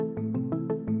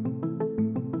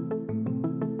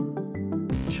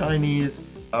Chinese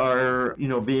are,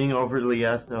 being overly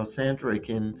ethnocentric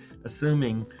in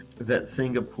assuming that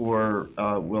Singapore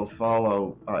will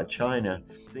follow China.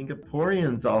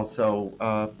 Singaporeans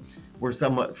also were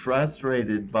somewhat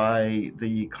frustrated by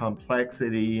the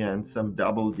complexity and some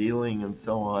double dealing and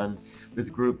so on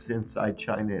with groups inside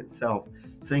China itself.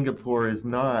 Singapore is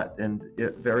not, and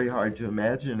it's very hard to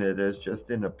imagine it as just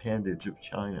an appendage of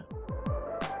China.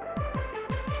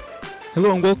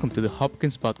 Hello and welcome to the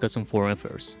Hopkins Podcast on Foreign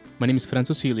Affairs. My name is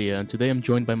Franco Cilia and today I'm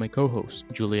joined by my co-host,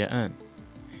 Julia Ann.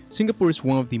 Singapore is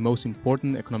one of the most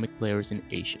important economic players in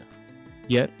Asia.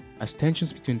 Yet, as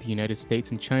tensions between the United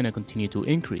States and China continue to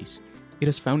increase, it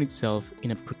has found itself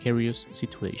in a precarious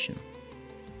situation.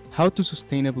 How to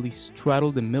sustainably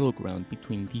straddle the middle ground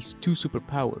between these two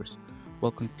superpowers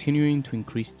while continuing to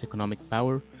increase its economic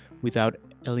power without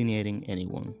alienating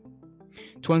anyone?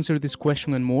 To answer this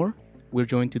question and more, we're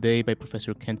joined today by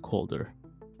Professor Kent Calder.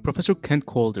 Professor Kent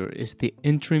Calder is the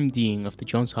interim dean of the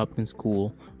Johns Hopkins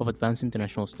School of Advanced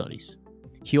International Studies.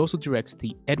 He also directs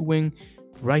the Edwin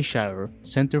Reischauer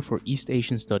Center for East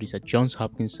Asian Studies at Johns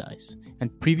Hopkins SAIS,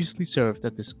 and previously served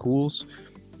as the school's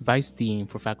vice dean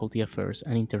for faculty affairs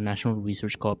and international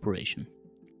research cooperation.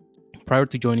 Prior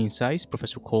to joining SAIS,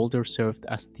 Professor Calder served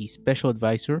as the special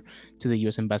advisor to the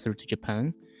U.S. ambassador to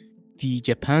Japan, the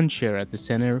Japan Chair at the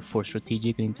Center for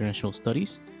Strategic and International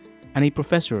Studies, and a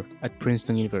professor at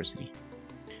Princeton University.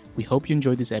 We hope you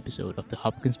enjoyed this episode of the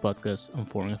Hopkins Podcast on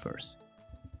Foreign Affairs.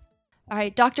 All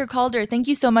right, Dr. Calder, thank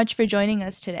you so much for joining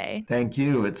us today. Thank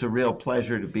you. It's a real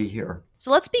pleasure to be here.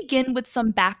 So let's begin with some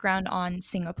background on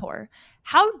Singapore.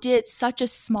 How did such a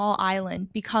small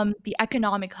island become the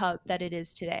economic hub that it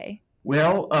is today?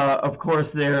 Well, of course,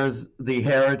 there's the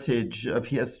heritage of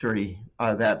history.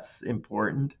 That's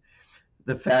important.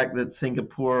 The fact that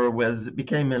Singapore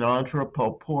became an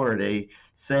entrepot port, a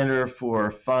center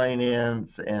for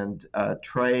finance and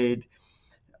trade,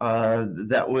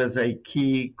 that was a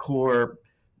key core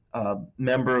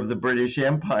member of the British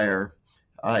Empire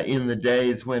in the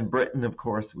days when Britain, of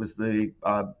course, was the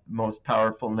most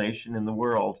powerful nation in the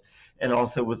world and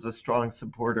also was a strong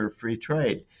supporter of free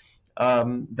trade.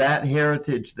 That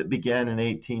heritage that began in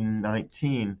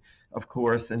 1819, of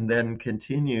course, and then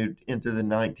continued into the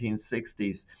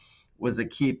 1960s, was a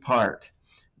key part.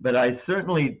 But I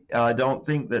certainly don't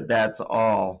think that that's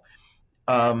all.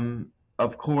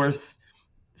 Of course,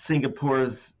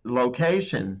 Singapore's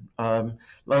location,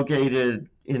 located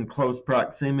in close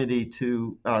proximity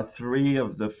to three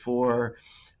of the four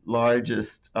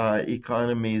largest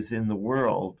economies in the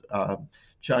world,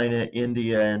 China,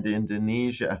 India, and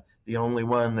Indonesia. The only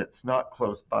one that's not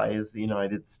close by is the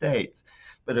United States.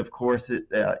 But of course,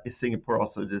 Singapore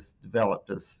also just developed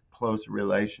a close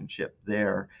relationship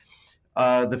there.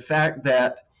 The fact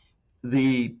that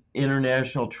the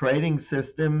international trading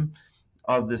system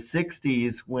of the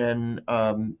 60s, when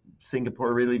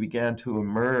Singapore really began to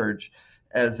emerge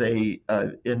as a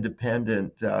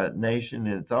independent nation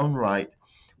in its own right,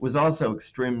 was also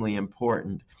extremely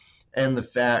important. And the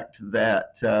fact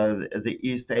that the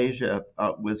East Asia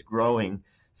was growing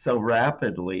so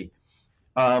rapidly.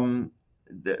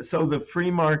 So the free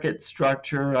market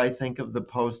structure, I think, of the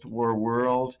post-war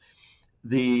world,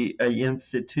 the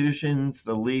institutions,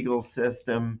 the legal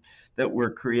system that were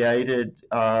created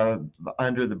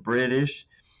under the British,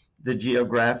 the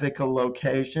geographical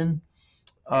location,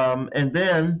 and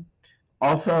then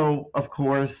also, of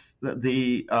course,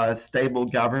 the stable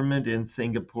government in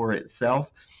Singapore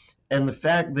itself, and the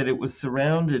fact that it was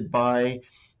surrounded by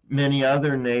many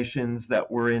other nations that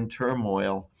were in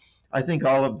turmoil. I think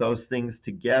all of those things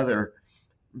together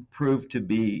proved to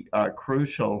be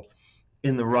crucial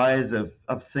in the rise of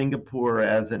Singapore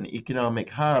as an economic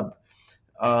hub,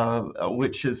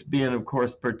 which has been, of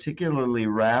course, particularly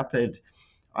rapid,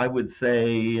 I would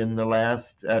say, in the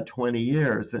last 20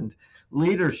 years. And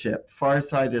leadership,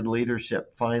 far-sighted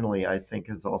leadership, finally, I think,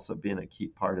 has also been a key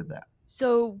part of that.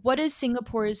 So what is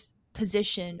Singapore's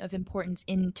position of importance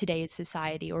in today's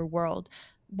society or world?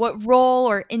 What role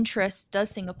or interest does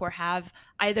Singapore have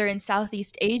either in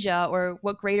Southeast Asia, or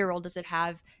what greater role does it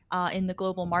have in the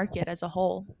global market as a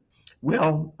whole?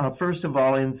 Well, first of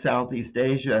all, in Southeast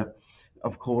Asia,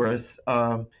 of course,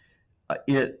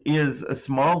 it is a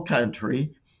small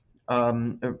country.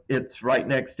 It's right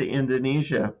next to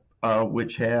Indonesia,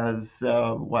 which has,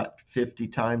 50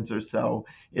 times or so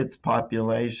its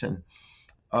population.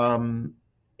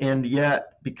 And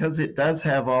yet, because it does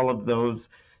have all of those,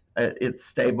 it's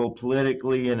stable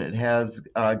politically, and it has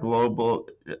global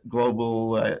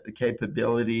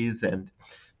capabilities and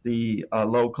the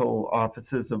local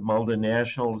offices of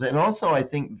multinationals, and also, I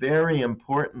think, very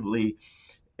importantly,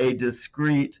 a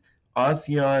discrete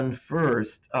ASEAN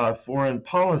first foreign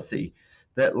policy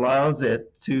that allows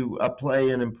it to play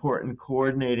an important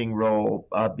coordinating role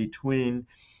between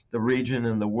the region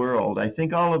and the world. I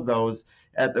think all of those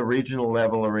at the regional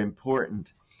level are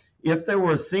important. If there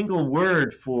were a single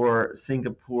word for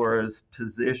Singapore's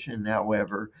position,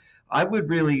 however, I would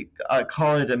really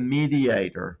call it a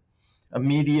mediator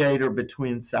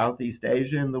between Southeast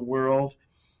Asia and the world,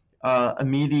 a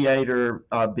mediator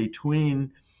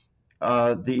between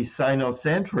the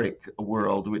Sinocentric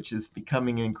world, which is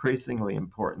becoming increasingly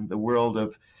important, the world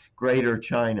of Greater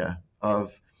China,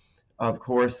 of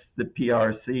course, the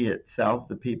PRC itself,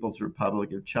 the People's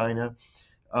Republic of China,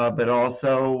 but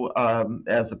also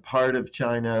as a part of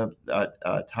China,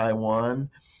 Taiwan,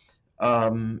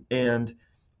 and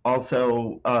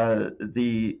also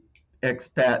the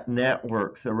expat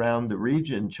networks around the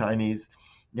region, Chinese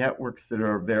networks that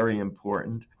are very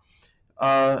important.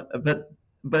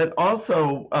 But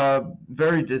also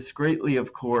very discreetly,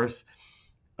 of course,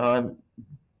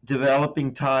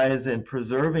 developing ties and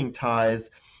preserving ties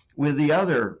with the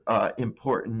other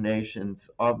important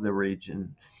nations of the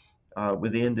region,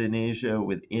 with Indonesia,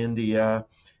 with India,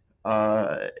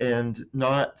 and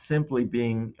not simply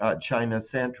being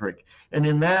China-centric. And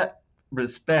in that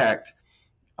respect,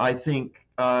 I think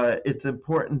it's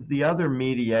important, the other key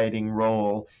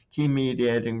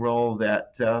mediating role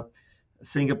that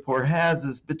Singapore has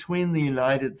is between the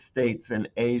United States and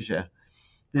Asia.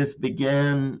 This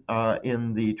began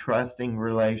in the trusting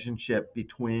relationship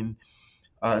between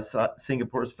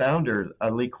Singapore's founder,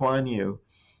 Lee Kuan Yew,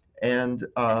 and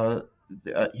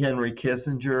Henry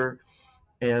Kissinger,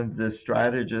 and the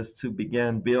strategists who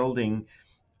began building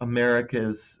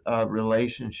America's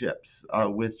relationships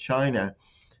with China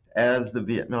as the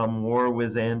Vietnam War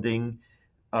was ending.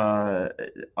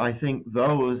 I think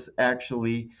those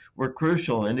actually were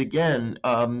crucial. And again,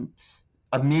 a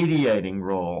mediating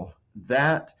role.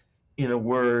 That, in a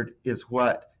word, is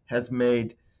what has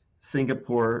made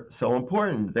Singapore so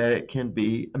important, that it can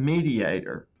be a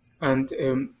mediator. And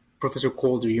Professor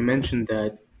Calder, you mentioned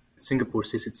that Singapore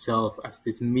sees itself as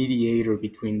this mediator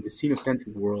between the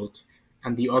Sinocentric world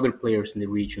and the other players in the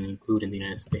region, including the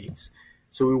United States.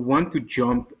 So we want to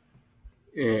jump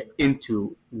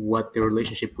into what the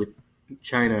relationship with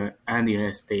China and the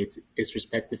United States is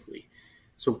respectively.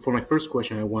 So for my first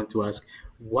question, I want to ask,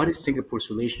 what is Singapore's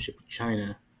relationship with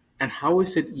China, and how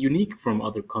is it unique from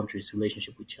other countries'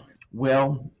 relationship with China?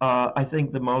 Well, I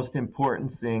think the most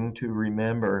important thing to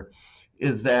remember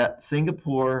is that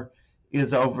Singapore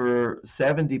is over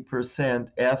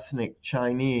 70% ethnic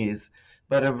Chinese,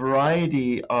 but a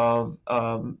variety of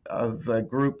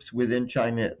groups within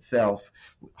China itself,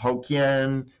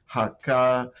 Hokkien,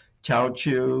 Hakka,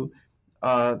 Chaochu,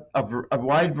 a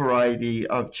wide variety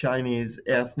of Chinese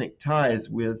ethnic ties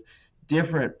with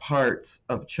different parts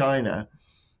of China,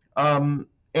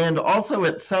 and also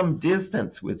at some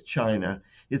distance with China.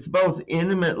 It's both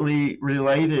intimately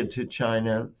related to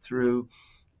China through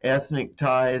ethnic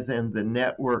ties and the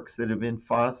networks that have been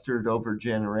fostered over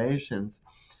generations,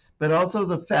 but also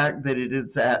the fact that it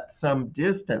is at some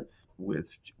distance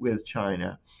with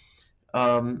China.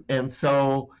 And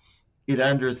so it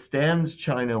understands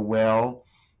China well,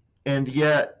 and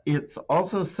yet it's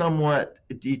also somewhat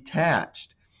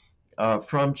detached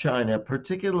from China,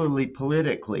 particularly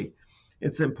politically.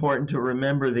 It's important to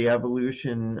remember the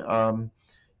evolution,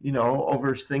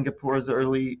 over Singapore's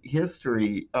early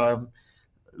history.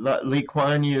 Lee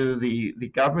Kuan Yew,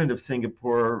 the government of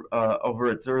Singapore over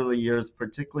its early years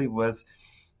particularly, was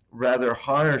rather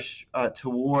harsh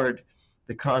toward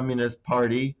the Communist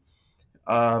Party.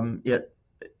 It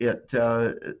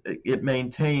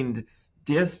maintained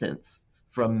distance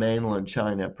from mainland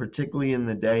China, particularly in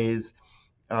the days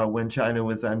when China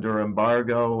was under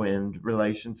embargo and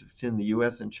relations between the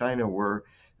U.S. and China were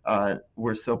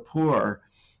so poor.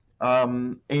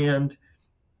 And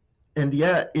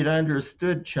yet it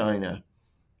understood China.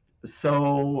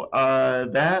 So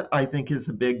that, I think, is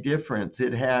a big difference.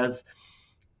 It has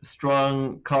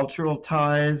strong cultural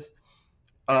ties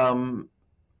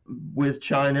with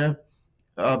China,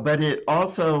 but it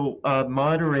also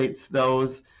moderates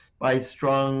those by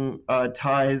strong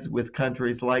ties with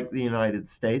countries like the United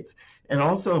States, and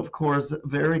also, of course,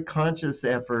 very conscious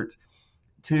effort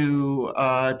to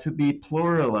be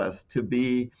pluralist, to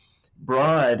be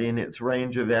broad in its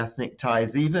range of ethnic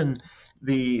ties. Even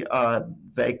the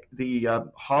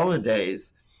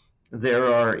holidays, there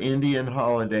are Indian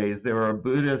holidays, there are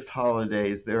Buddhist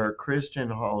holidays, there are Christian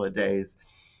holidays,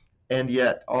 and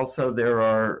yet also there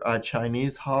are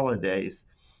Chinese holidays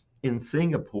in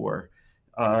Singapore.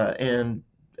 And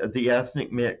the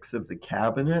ethnic mix of the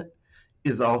cabinet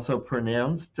is also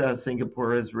pronounced.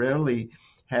 Singapore has rarely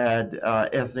had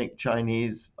ethnic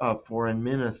Chinese foreign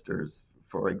ministers,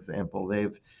 for example.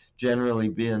 They've generally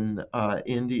been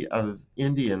of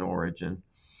Indian origin.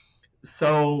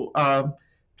 So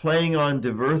playing on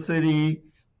diversity,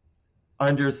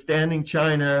 understanding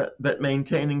China, but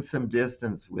maintaining some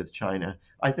distance with China.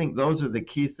 I think those are the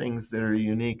key things that are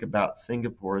unique about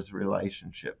Singapore's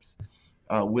relationships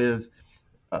with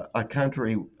a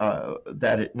country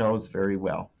that it knows very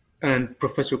well. And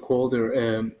Professor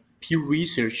Calder, Pew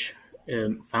Research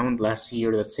found last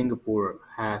year that Singapore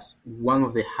has one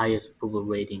of the highest approval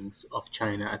ratings of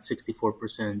China at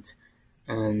 64%.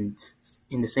 And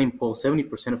in the same poll, 70%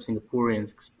 of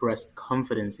Singaporeans expressed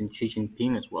confidence in Xi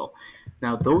Jinping as well.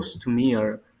 Now, those to me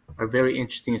are very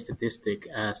interesting statistic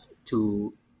as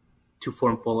to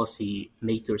foreign policy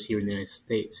makers here in the United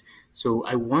States. So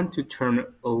I want to turn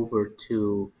over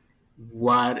to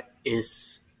what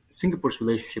is Singapore's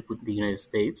relationship with the United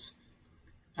States,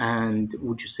 and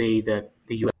would you say that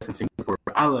the U.S. and Singapore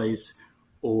are allies,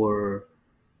 or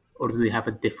do they have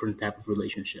a different type of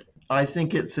relationship? I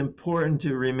think it's important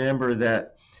to remember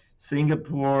that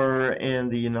Singapore and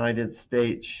the United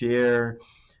States share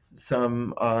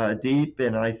some deep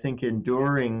and I think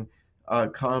enduring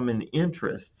common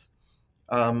interests.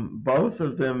 Both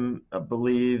of them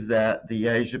believe that the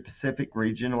Asia-Pacific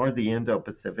region, or the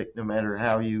Indo-Pacific, no matter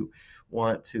how you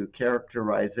want to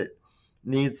characterize it,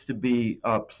 needs to be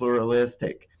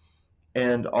pluralistic,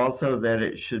 and also that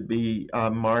it should be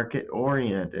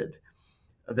market-oriented.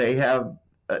 They have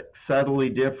subtly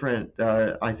different,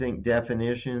 I think,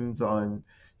 definitions on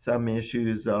some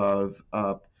issues of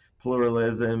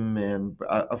pluralism, and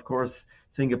of course,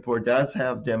 Singapore does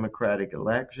have democratic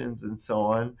elections and so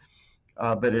on.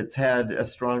 But it's had a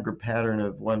stronger pattern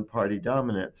of one-party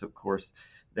dominance, of course,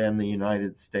 than the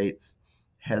United States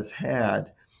has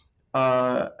had.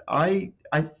 I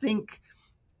think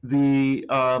the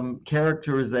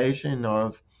characterization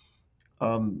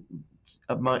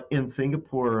in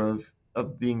Singapore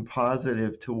of being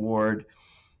positive toward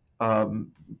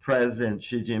President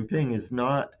Xi Jinping is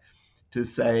not to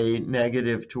say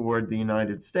negative toward the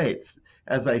United States.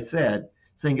 As I said,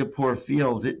 Singapore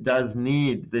feels it does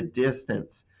need the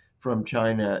distance from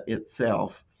China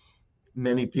itself.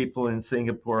 Many people in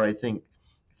Singapore, I think,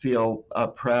 feel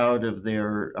proud of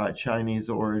their Chinese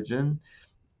origin.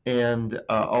 And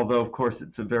although, of course,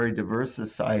 it's a very diverse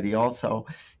society also,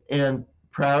 and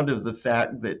proud of the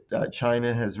fact that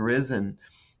China has risen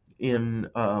in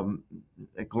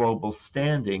a global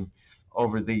standing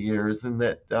over the years, and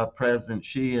that President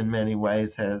Xi, in many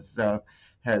ways, has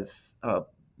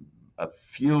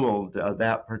fueled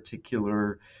that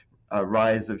particular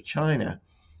rise of China.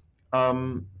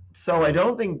 So I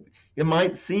don't think, it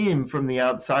might seem from the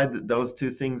outside that those two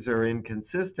things are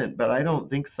inconsistent, but I don't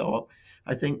think so.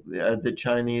 I think the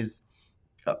Chinese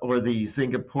or the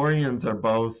Singaporeans are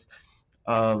both,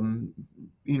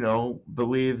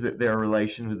 believe that their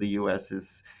relation with the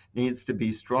U.S. needs to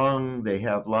be strong. They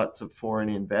have lots of foreign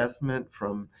investment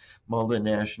from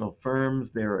multinational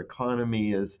firms. Their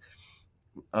economy is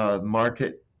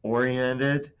market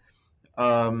oriented,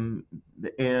 and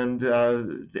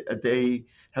they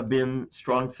have been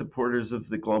strong supporters of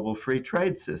the global free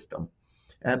trade system.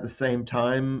 At the same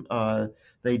time,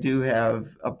 they do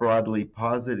have a broadly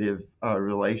positive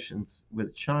relations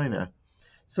with China.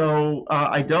 So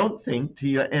I don't think,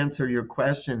 to answer your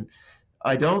question,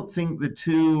 I don't think the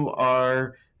two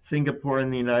are, Singapore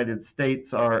and the United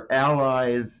States are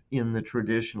allies in the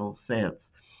traditional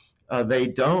sense. They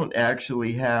don't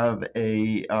actually have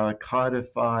a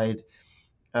codified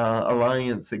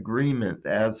alliance agreement,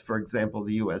 as, for example,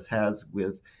 the U.S. has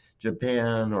with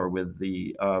Japan or with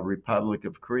the Republic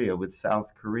of Korea, with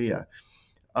South Korea.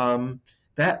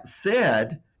 That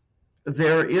said,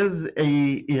 there is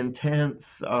an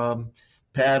intense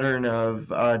pattern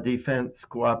of defense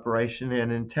cooperation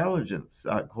and intelligence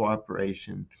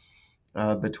cooperation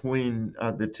between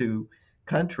the two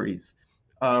countries.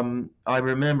 I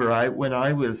remember when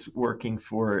I was working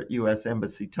for U.S.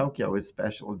 Embassy Tokyo, I was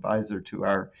special advisor to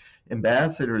our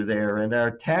ambassador there, and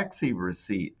our taxi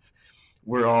receipts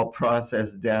were all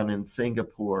processed down in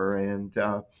Singapore, and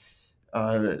the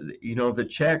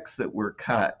checks that were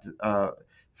cut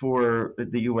for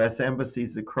the U.S.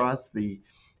 embassies across the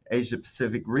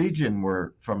Asia-Pacific region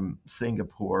were from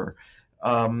Singapore.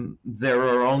 There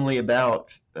are only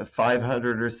about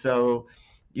 500 or so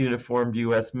uniformed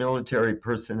U.S. military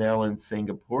personnel in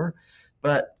Singapore,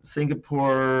 but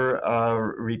Singapore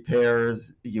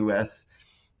repairs U.S.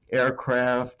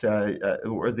 aircraft,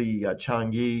 or the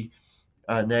Changi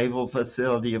naval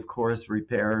facility, of course,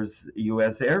 repairs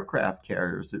U.S. aircraft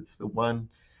carriers. It's the one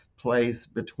place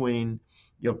between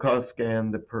Yokosuka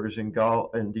and the Persian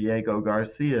Gulf and Diego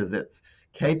Garcia that's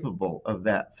capable of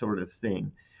that sort of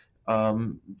thing.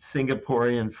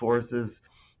 Singaporean forces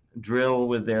drill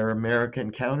with their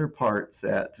American counterparts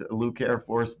at Luke Air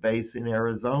Force Base in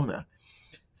Arizona.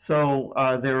 So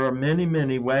there are many,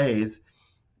 many ways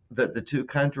that the two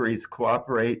countries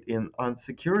cooperate on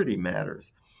security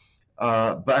matters,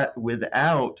 but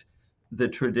without the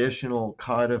traditional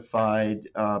codified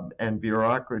and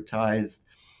bureaucratized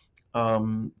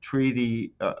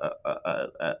treaty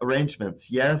arrangements.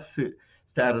 Yes,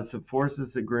 status of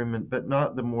forces agreement, but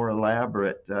not the more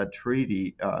elaborate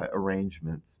treaty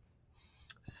arrangements.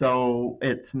 So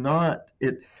it's not,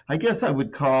 I guess I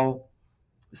would call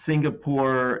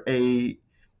Singapore a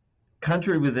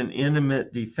country with an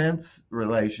intimate defense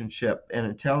relationship and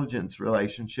intelligence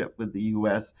relationship with the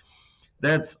U.S.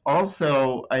 That's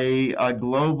also a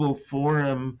global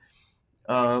forum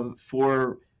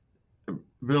for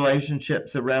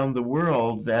relationships around the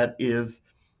world that is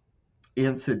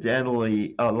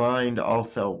incidentally aligned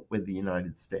also with the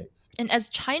United States. And as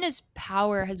China's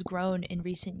power has grown in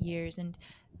recent years and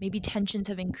maybe tensions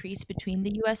have increased between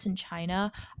the US and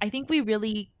China, I think we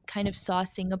really kind of saw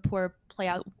Singapore play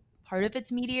out part of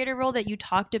its mediator role that you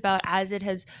talked about, as it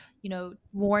has,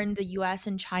 warned the US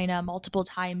and China multiple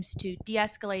times to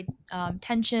de-escalate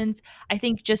tensions. I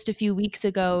think just a few weeks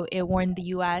ago, it warned the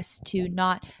US to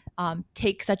not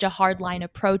take such a hardline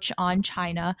approach on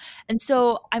China. And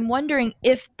so I'm wondering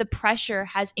if the pressure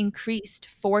has increased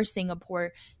for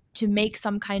Singapore to make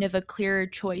some kind of a clearer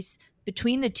choice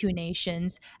between the two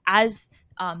nations as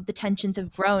the tensions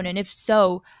have grown. And if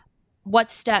so, what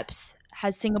steps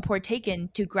has Singapore taken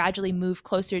to gradually move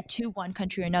closer to one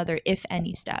country or another, if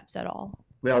any steps at all?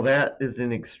 Well, that is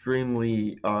an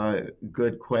extremely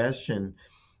good question.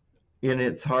 In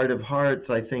its heart of hearts,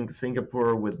 I think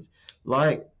Singapore would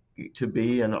like to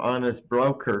be an honest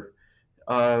broker,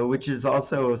 which is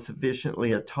also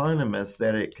sufficiently autonomous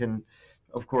that it can,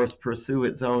 of course, pursue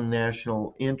its own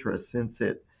national interests. Since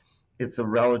it's a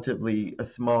relatively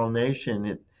small nation,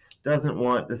 it doesn't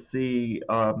want to see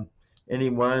any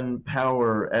one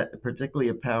power, particularly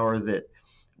a power that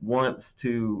wants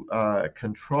to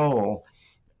control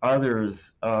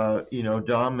others,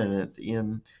 dominant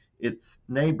in its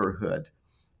neighborhood.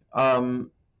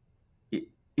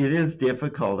 It is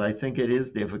difficult. I think it is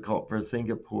difficult for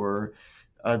Singapore.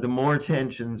 The more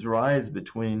tensions rise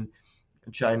between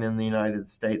China and the United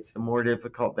States, the more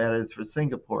difficult that is for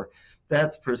Singapore.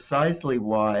 That's precisely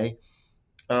why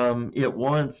it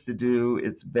wants to do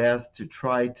its best to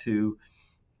try to,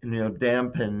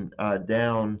 dampen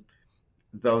down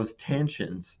those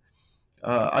tensions.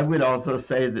 I would also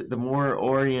say that the more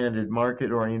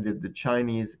market-oriented the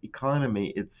Chinese economy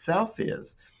itself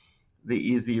is, the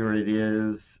easier it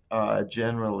is,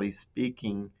 generally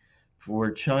speaking,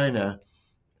 for China,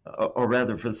 or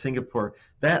rather for Singapore.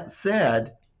 That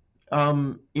said,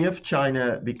 if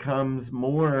China becomes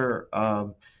more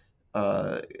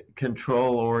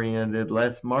control-oriented,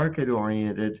 less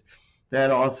market-oriented, that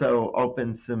also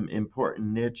opens some important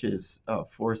niches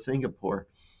for Singapore.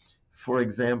 For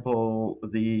example,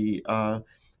 the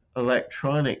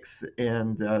electronics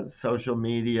and social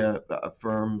media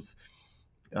firms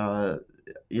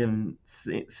in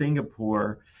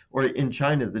Singapore, or in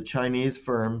China, the Chinese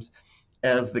firms,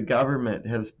 as the government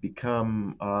has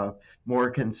become more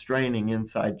constraining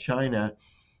inside China,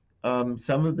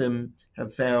 some of them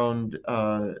have found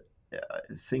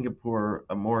Singapore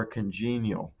more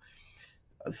congenial.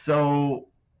 So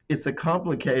it's a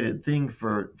complicated thing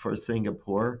for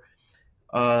Singapore.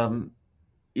 I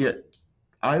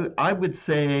would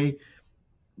say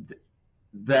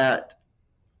that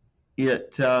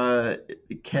it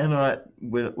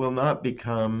will not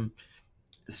become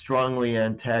strongly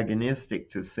antagonistic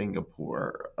to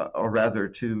Singapore, or rather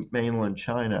to mainland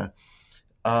China,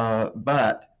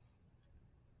 but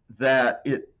that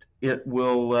it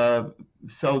will,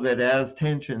 so that as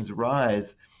tensions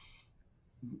rise,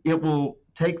 it will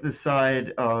take the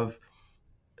side of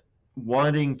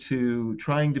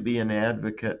trying to be an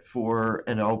advocate for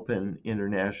an open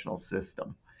international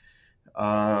system,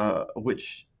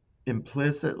 which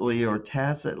implicitly or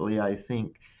tacitly, I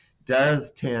think,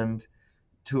 does tend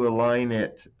to align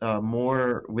it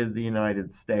more with the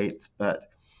United States,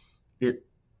 but it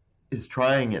is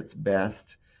trying its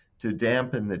best to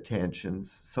dampen the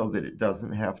tensions so that it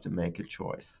doesn't have to make a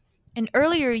choice. And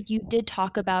earlier you did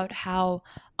talk about how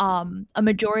a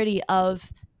majority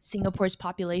of Singapore's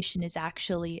population is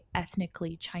actually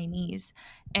ethnically Chinese.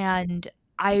 And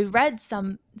I read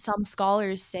some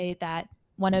scholars say that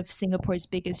one of Singapore's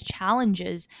biggest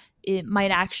challenges, it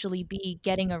might actually be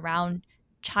getting around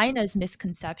China's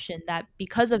misconception that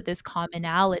because of this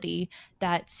commonality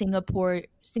that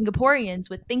Singaporeans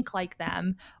would think like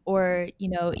them, or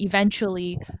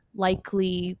eventually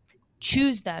likely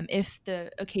choose them if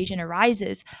the occasion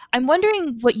arises. I'm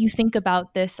wondering what you think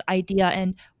about this idea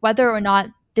and whether or not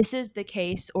this is the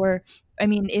case, or I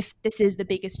mean, if this is the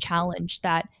biggest challenge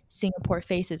that Singapore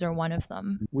faces or one of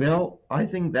them. Well, I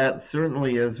think that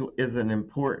certainly is an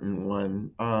important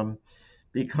one,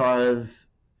 because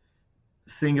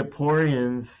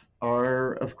Singaporeans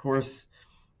are, of course,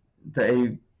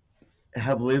 they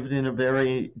have lived in a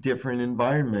very different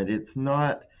environment. It's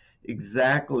not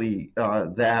exactly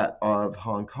that of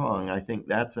Hong Kong. I think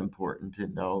that's important to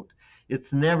note.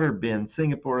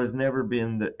 Singapore has never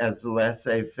been as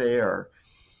laissez-faire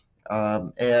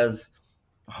as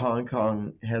Hong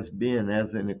Kong has been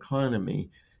as an economy.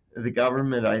 The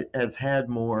government has had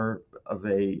more of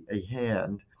a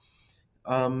hand.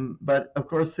 But of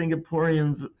course,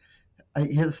 Singaporeans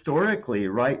historically,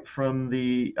 right from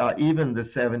the even the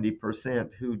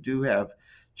 70% who do have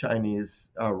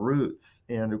Chinese roots,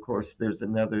 and of course there's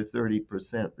another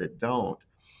 30% that don't.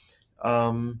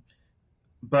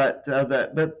 But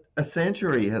a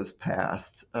century has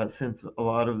passed since a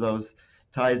lot of those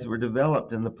ties were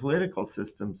developed, and the political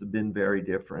systems have been very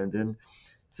different. And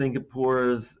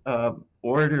Singapore's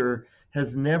order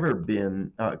has never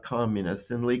been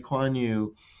communist, and Lee Kuan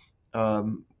Yew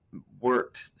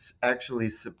actually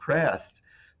suppressed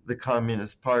the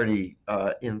Communist Party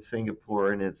in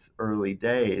Singapore in its early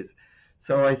days.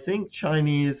 So I think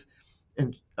Chinese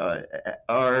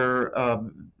are,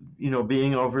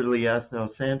 being overly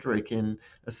ethnocentric in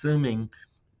assuming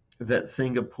that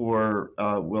Singapore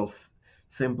will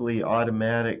simply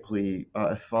automatically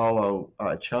follow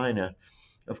China.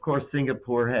 Of course,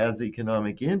 Singapore has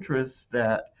economic interests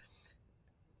that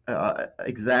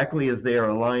exactly as they are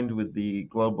aligned with the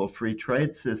global free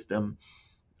trade system,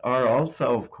 are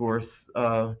also, of course,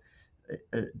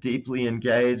 deeply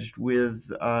engaged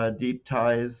with deep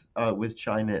ties with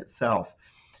China itself.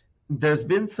 There's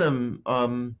been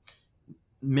some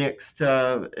mixed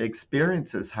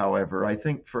experiences, however. I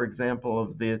think, for example,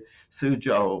 of the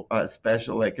Suzhou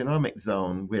Special Economic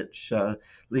Zone, which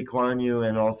Lee Kuan Yew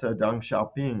and also Deng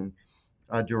Xiaoping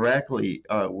directly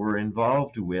were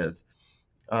involved with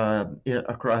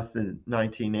across the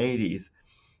 1980s.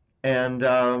 And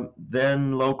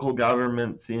then local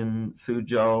governments in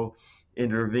Suzhou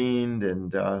intervened,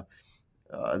 and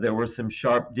there were some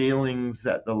sharp dealings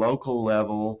at the local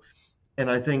level. And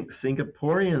I think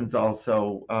Singaporeans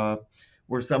also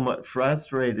were somewhat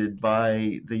frustrated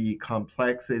by the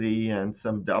complexity and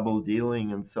some double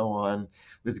dealing and so on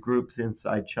with groups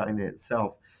inside China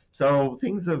itself. So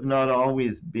things have not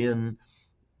always been,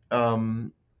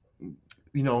 have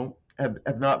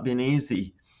not been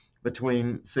easy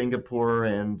between Singapore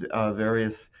and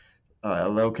various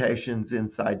locations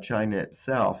inside China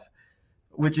itself,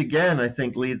 which again, I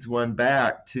think leads one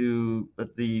back to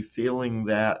the feeling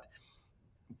that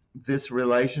this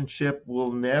relationship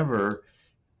will never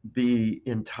be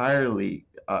entirely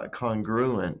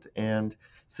congruent, and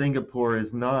Singapore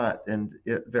is not, and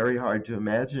very hard to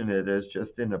imagine it as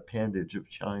just an appendage of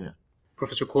China.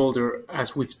 Professor Calder,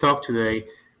 as we've talked today,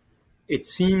 it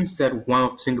seems that one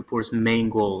of Singapore's main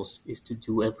goals is to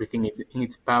do everything in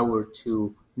its power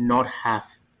to not have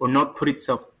or not put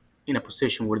itself in a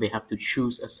position where they have to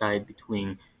choose a side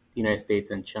between the United States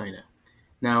and China.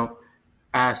 Now,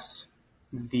 as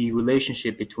the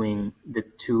relationship between the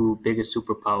two biggest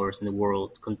superpowers in the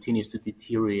world continues to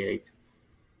deteriorate,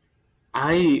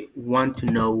 I want to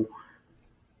know,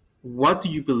 what do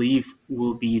you believe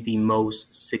will be the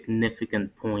most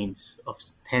significant points of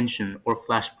tension or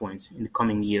flashpoints in the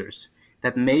coming years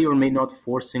that may or may not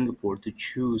force Singapore to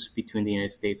choose between the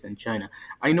United States and China?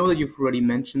 I know that you've already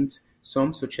mentioned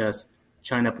some, such as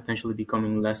China potentially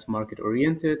becoming less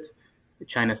market-oriented,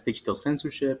 China's digital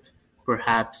censorship,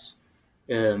 perhaps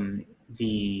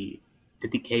the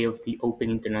decay of the open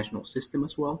international system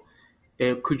as well.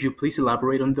 Could you please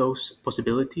elaborate on those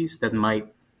possibilities that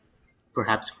might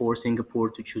perhaps force Singapore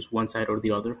to choose one side or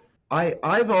the other?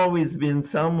 I've always been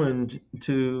someone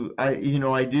I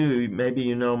do,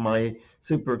 maybe my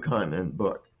supercontinent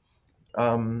book.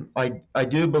 I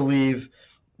do believe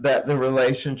that the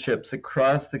relationships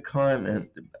across the continent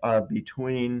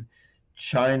between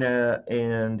China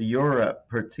and Europe,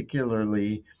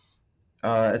 particularly,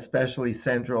 especially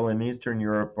Central and Eastern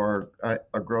Europe, are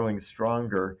growing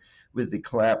stronger with the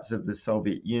collapse of the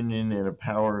Soviet Union and a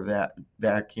power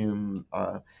vacuum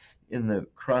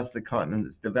across the continent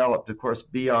that's developed. Of course,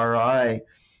 BRI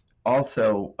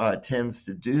also tends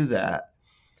to do that.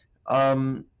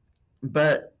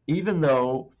 But even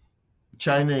though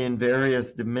China in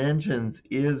various dimensions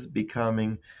is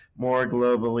becoming more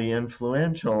globally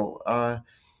influential,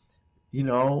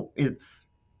 it's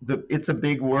a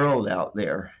big world out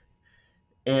there,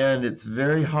 and it's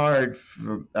very hard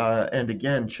for, and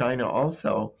again, China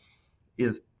also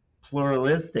is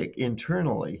pluralistic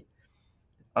internally.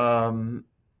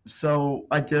 So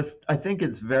I think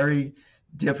it's very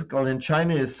difficult, and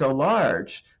China is so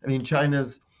large. I mean,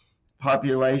 China's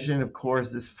population, of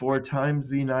course, is 4 times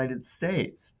the United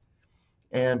States,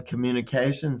 and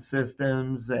communication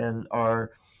systems and are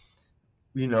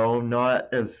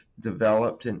not as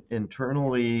developed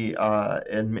internally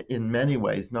in many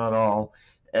ways, not all,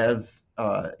 as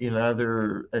in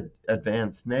other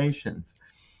advanced nations.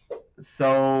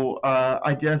 So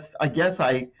I guess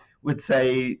I would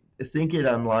say think it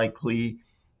unlikely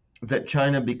that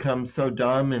China becomes so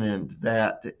dominant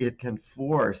that it can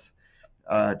force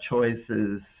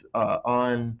choices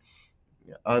on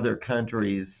other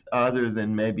countries other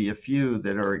than maybe a few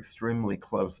that are extremely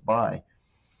close by.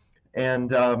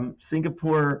 And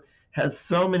Singapore has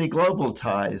so many global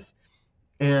ties,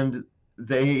 and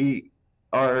they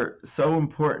are so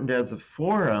important as a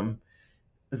forum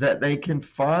that they can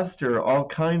foster all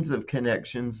kinds of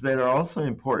connections that are also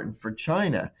important for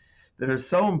China, that are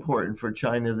so important for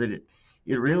China that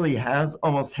it really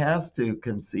almost has to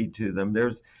concede to them.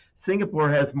 Singapore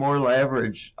has more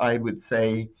leverage, I would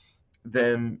say,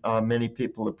 than many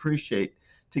people appreciate.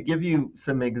 To give you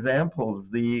some examples,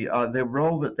 the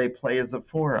role that they play as a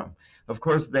forum. Of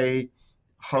course, they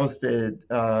hosted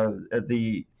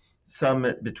the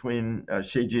summit between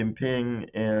Xi Jinping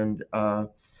and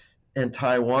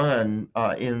Taiwan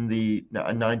in the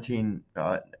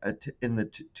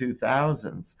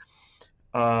 2000s.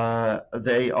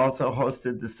 They also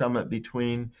hosted the summit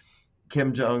between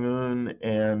Kim Jong-un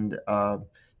and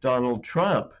Donald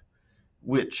Trump,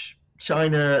 which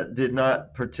China did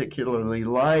not particularly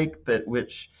like, but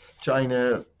which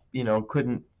China,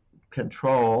 couldn't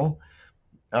control,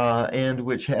 and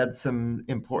which had some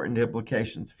important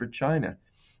implications for China.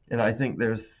 And I think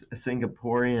there's a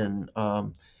Singaporean,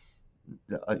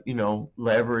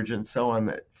 leverage and so on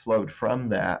that flowed from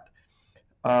that.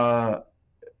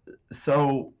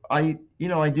 So I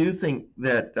do think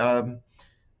that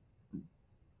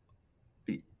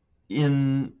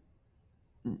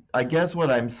I guess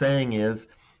what I'm saying is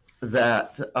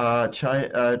that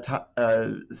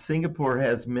Singapore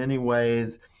has many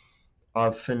ways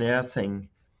of finessing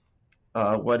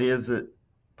what is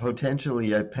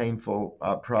potentially a painful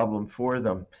problem for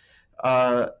them.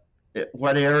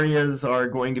 What areas are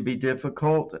going to be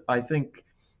difficult? I think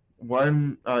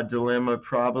one dilemma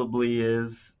probably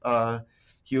is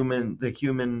human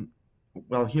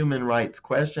rights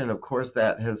question. Of course,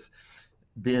 that has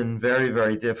been very,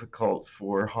 very difficult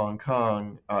for Hong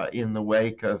Kong in the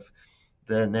wake of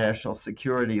the national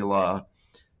security law.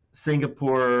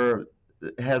 Singapore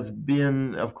has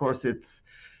been, of course, it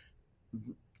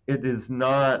is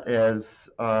not as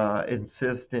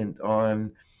insistent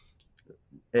on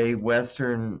a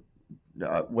Western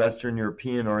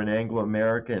European or an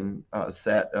Anglo-American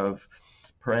set of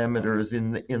parameters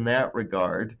in that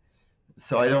regard.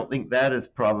 So I don't think that is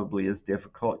probably as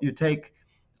difficult. You take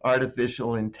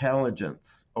artificial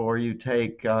intelligence, or you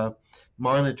take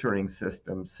monitoring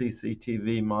systems,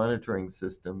 CCTV monitoring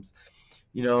systems,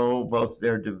 both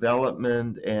their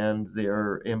development and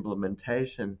their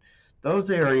implementation.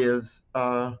 Those areas,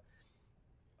 I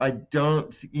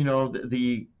don't,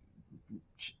 the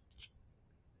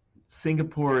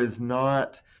Singapore is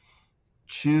not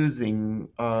choosing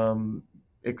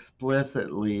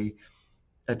explicitly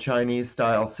a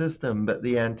Chinese-style system, but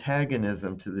the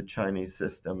antagonism to the Chinese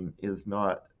system is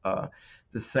not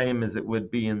the same as it would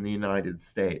be in the United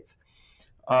States.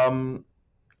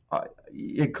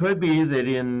 It could be that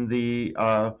in the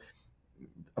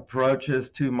approaches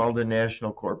to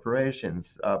multinational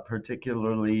corporations,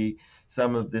 particularly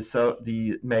some of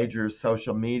the major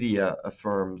social media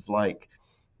firms like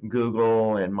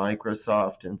Google and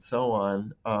Microsoft and so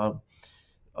on,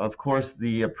 of course,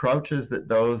 the approaches that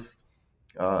those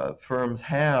firms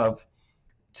have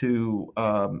to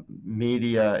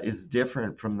media is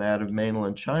different from that of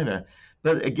mainland China.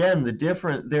 But again,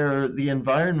 the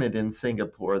environment in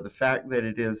Singapore, the fact that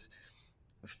it is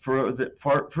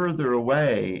further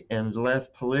away and less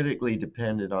politically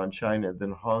dependent on China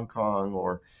than Hong Kong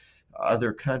or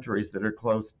other countries that are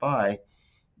close by,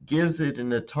 gives it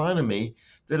an autonomy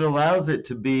that allows it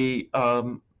to be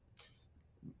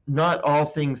not all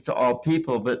things to all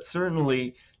people, but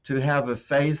certainly to have a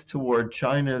face toward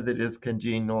China that is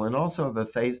congenial and also have a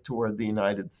face toward the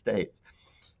United States.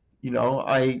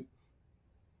 I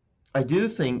do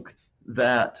think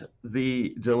that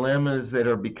the dilemmas that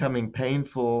are becoming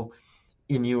painful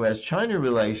in U.S.-China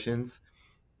relations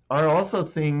are also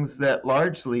things that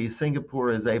largely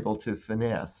Singapore is able to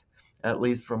finesse, at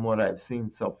least from what I've seen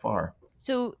so far.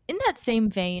 So, in that same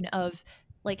vein of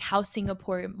like how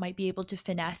Singapore might be able to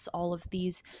finesse all of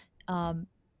these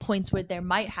points where there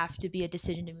might have to be a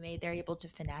decision to be made, they're able to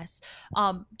finesse.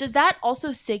 Does that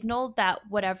also signal that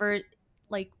whatever,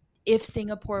 like, if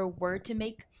Singapore were to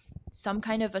make some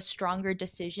kind of a stronger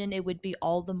decision, it would be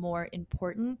all the more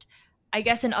important? I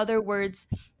guess, in other words,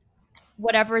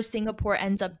 whatever Singapore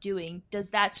ends up doing, does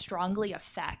that strongly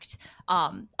affect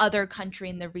other country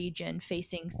in the region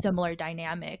facing similar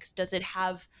dynamics? Does it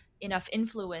have enough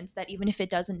influence that even if it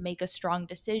doesn't make a strong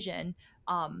decision,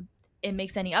 it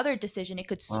makes any other decision, it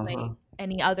could sway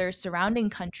any other surrounding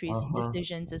countries'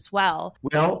 decisions as well?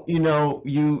 Well,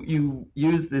 you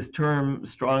use this term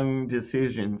strong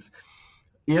decisions.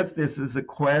 If this is a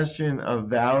question of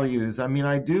values, I mean,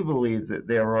 I do believe that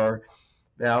there are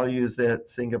values that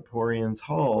Singaporeans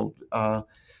hold.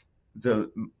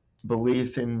 The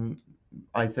belief in,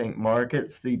 I think,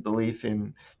 markets, the belief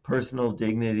in personal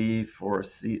dignity for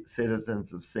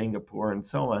citizens of Singapore, and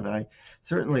so on.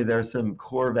 Certainly there are some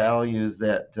core values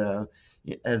that,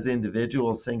 as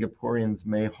individual Singaporeans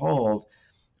may hold.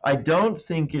 I don't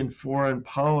think in foreign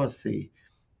policy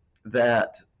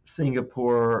that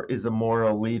Singapore is a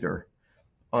moral leader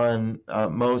on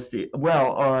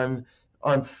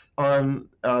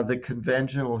the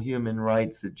conventional human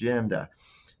rights agenda.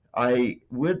 I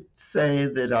would say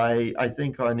that I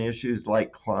think on issues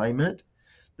like climate,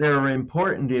 there are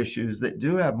important issues that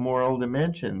do have moral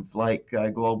dimensions, like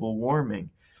global warming,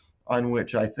 on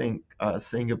which I think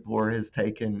Singapore has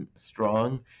taken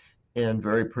strong and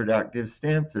very productive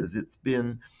stances. It's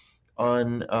been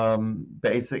on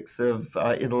basics of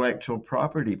intellectual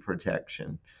property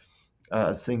protection.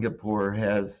 Singapore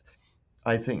has,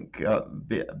 I think,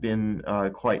 been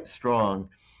quite strong.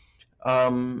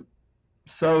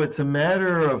 So it's a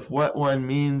matter of what one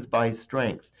means by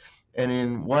strength and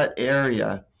in what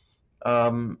area.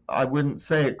 I wouldn't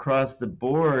say across the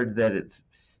board that it's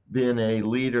been a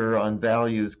leader on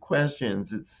values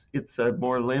questions. It's a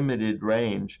more limited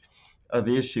range of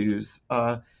issues.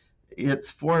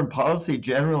 Its foreign policy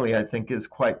generally, I think, is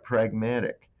quite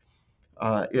pragmatic.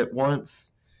 It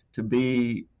wants to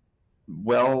be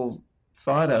well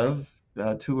thought of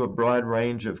to a broad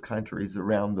range of countries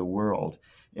around the world,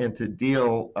 and to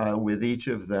deal with each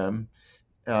of them,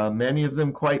 many of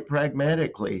them quite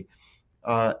pragmatically.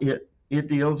 It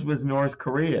deals with North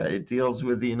Korea. It deals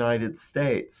with the United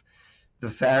States. The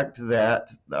fact that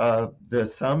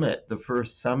the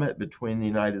first summit between the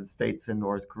United States and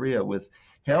North Korea was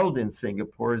held in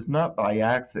Singapore is not by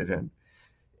accident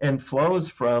and flows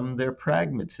from their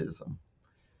pragmatism.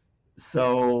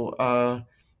 So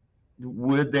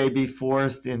would they be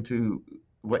forced into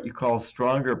what you call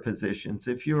stronger positions?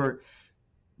 If you're,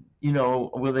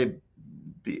 will they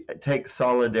take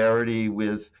solidarity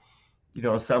with,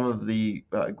 some of the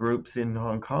groups in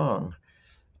Hong Kong?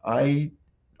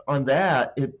 On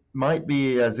that, it might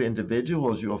be as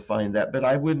individuals you'll find that, but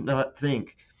I would not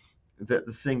think that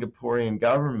the Singaporean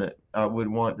government would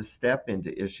want to step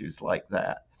into issues like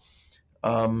that.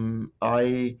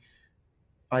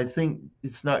 I think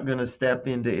it's not going to step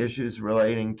into issues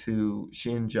relating to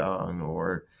Xinjiang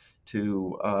or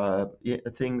to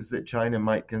things that China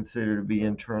might consider to be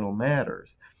internal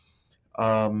matters.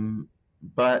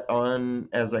 But on,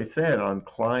 as I said, on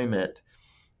climate,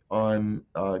 on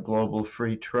global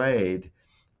free trade,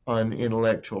 on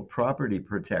intellectual property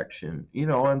protection,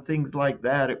 on things like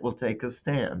that, it will take a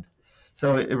stand.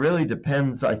 So it really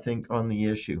depends, I think, on the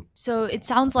issue. So it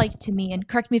sounds like to me, and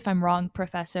correct me if I'm wrong,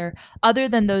 Professor, other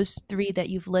than those three that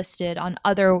you've listed on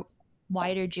other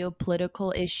wider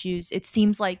geopolitical issues, it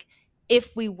seems like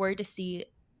if we were to see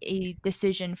a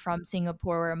decision from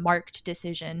Singapore or a marked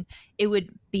decision, it would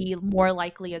be more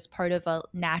likely as part of a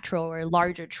natural or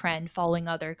larger trend following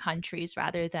other countries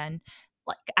rather than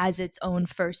like as its own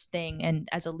first thing and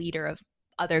as a leader of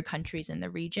other countries in the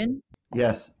region.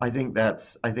 Yes, I think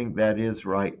that is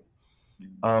right.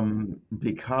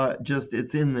 Because just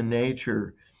it's in the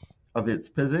nature of its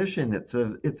position. It's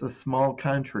a small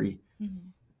country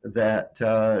that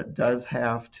does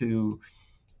have to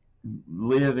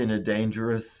live in a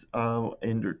dangerous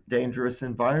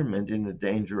environment in a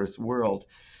dangerous world.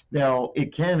 Now,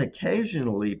 it can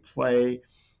occasionally play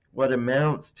what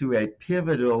amounts to a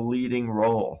pivotal leading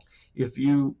role. If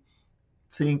you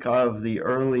think of the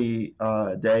early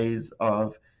days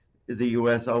of the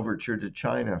U.S. overture to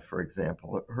China, for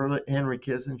example, Henry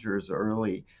Kissinger's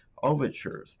early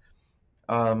overtures.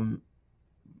 Lee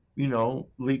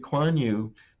Kuan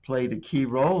Yew played a key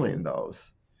role in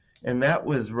those. And that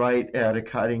was right at a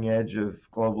cutting edge of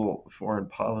global foreign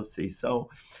policy. So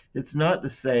it's not to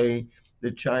say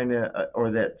that China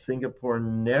or that Singapore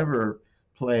never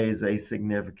plays a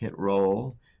significant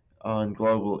role on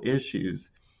global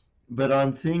issues, but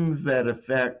on things that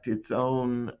affect its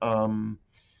own,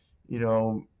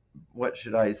 what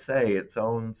should I say, its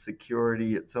own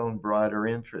security, its own broader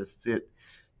interests, it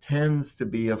tends to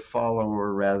be a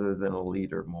follower rather than a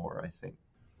leader more, I think.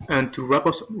 And to wrap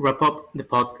up the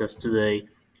podcast today,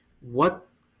 what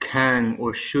can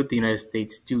or should the United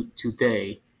States do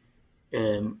today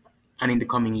and in the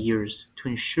coming years to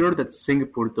ensure that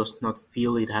Singapore does not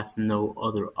feel it has no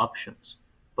other options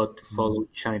but to follow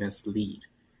China's lead?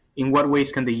 In what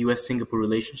ways can the U.S.-Singapore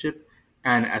relationship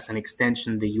and, as an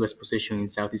extension, the U.S. position in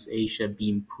Southeast Asia be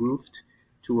improved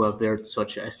to avert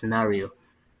such a scenario,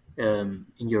 in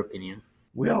your opinion?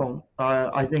 Well,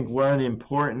 I think one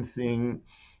important thing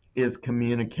is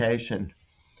communication.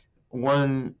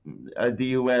 The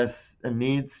U.S.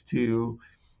 needs to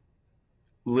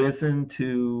listen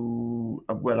to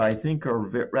what I think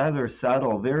are rather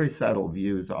subtle, very subtle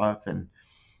views often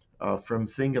from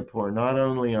Singapore, not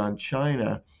only on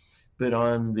China, but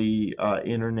on the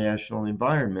international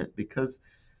environment, because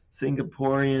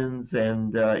Singaporeans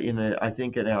and I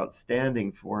think an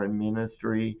outstanding foreign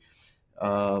ministry,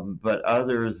 but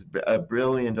others, a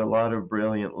lot of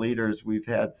brilliant leaders. We've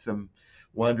had some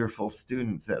wonderful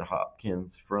students at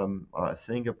Hopkins from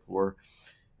Singapore.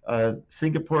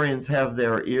 Singaporeans have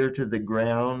their ear to the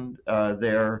ground.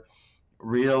 They're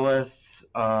realists.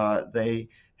 They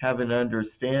have an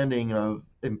understanding of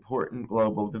important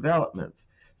global developments.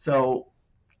 So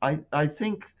I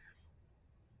think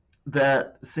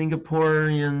that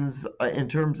Singaporeans, in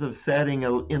terms of setting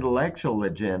intellectual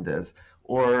agendas,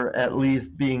 or at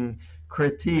least being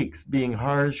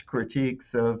harsh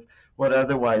critiques of what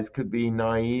otherwise could be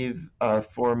naive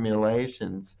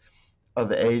formulations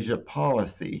of Asia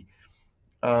policy.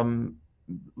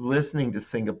 Listening to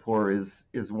Singapore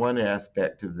is one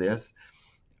aspect of this.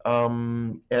 At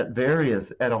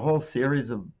a whole series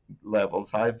of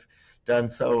levels. I've done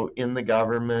so in the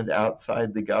government,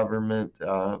 outside the government,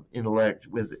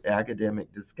 with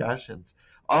academic discussions.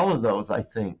 All of those, I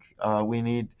think, we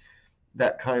need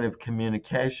that kind of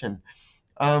communication.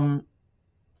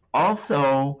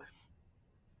 Also,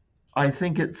 I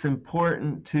think it's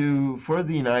important for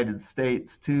the United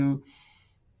States to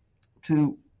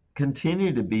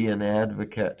continue to be an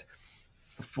advocate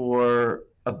for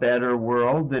a better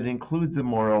world that includes a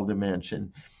moral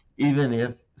dimension, even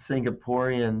if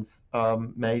Singaporeans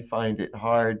may find it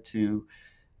hard to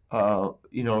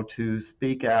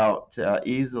speak out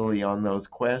easily on those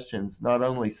questions. Not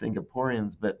only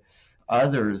Singaporeans, but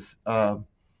others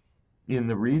in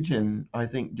the region, I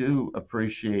think, do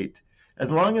appreciate,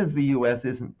 as long as the U.S.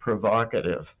 isn't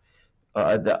provocative.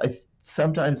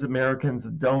 Sometimes Americans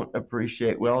don't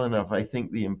appreciate well enough, I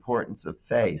think, the importance of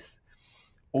face,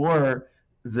 or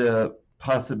the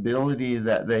possibility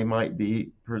that they might be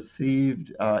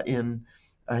perceived in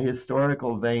a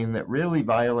historical vein that really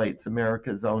violates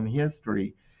America's own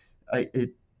history.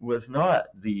 It was not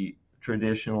the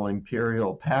traditional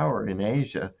imperial power in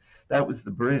Asia. That was the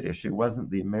British. It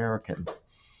wasn't the Americans.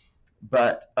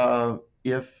 But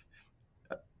if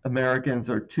Americans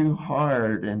are too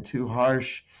hard and too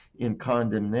harsh in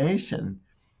condemnation,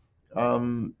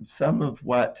 some of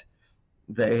what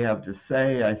they have to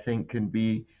say, I think, can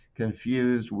be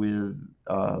confused with,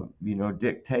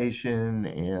 dictation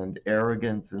and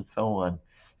arrogance and so on.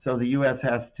 So the U.S.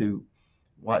 has to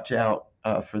watch out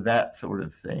for that sort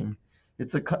of thing.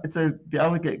 It's a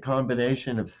delicate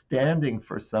combination of standing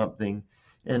for something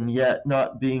and yet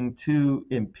not being too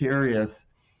imperious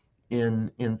in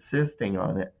insisting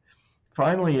on it.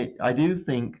 Finally, I do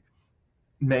think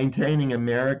maintaining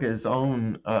America's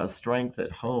own strength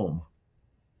at home.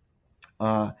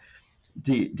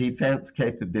 Defense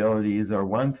capabilities are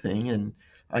one thing, and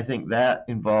I think that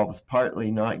involves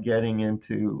partly not getting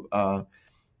into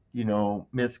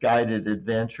misguided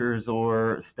adventures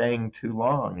or staying too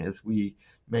long, as we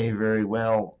may very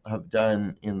well have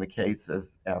done in the case of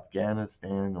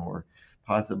Afghanistan or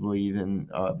possibly even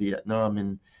Vietnam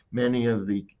in many of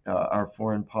our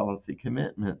foreign policy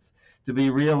commitments. To be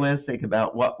realistic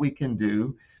about what we can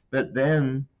do, but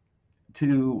then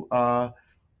to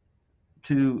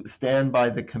stand by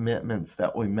the commitments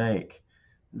that we make.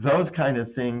 Those kind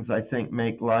of things, I think,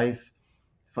 make life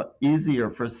easier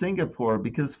for Singapore,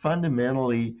 because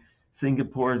fundamentally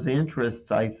Singapore's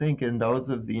interests, I think, and those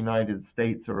of the United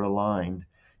States are aligned.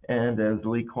 And as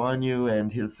Lee Kuan Yew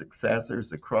and his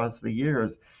successors across the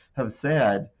years have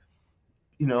said,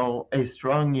 a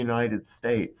strong United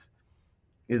States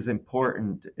is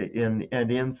important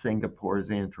in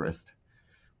Singapore's interest.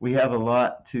 We have a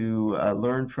lot to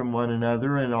learn from one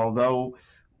another, and although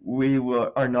we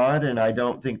are not, and I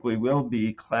don't think we will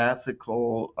be,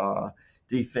 classical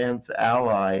defense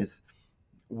allies,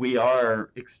 we are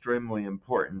extremely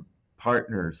important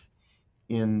partners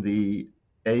in the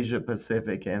Asia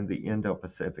Pacific and the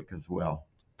Indo-Pacific as well.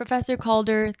 Professor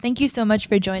Calder, thank you so much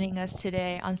for joining us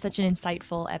today on such an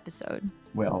insightful episode.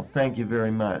 Well, thank you very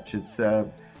much.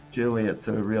 Julie, it's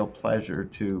a real pleasure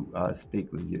to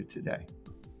speak with you today.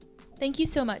 Thank you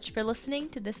so much for listening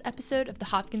to this episode of the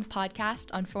Hopkins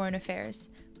Podcast on Foreign Affairs.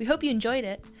 We hope you enjoyed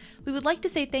it. We would like to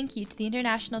say thank you to the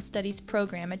International Studies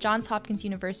Program at Johns Hopkins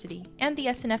University and the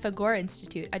SNF Agora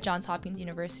Institute at Johns Hopkins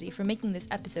University for making this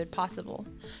episode possible.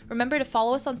 Remember to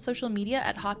follow us on social media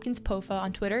at Hopkins POFA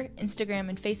on Twitter, Instagram,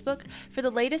 and Facebook for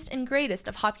the latest and greatest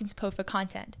of Hopkins POFA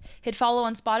content. Hit follow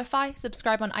on Spotify,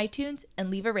 subscribe on iTunes, and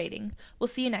leave a rating. We'll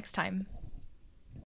see you next time.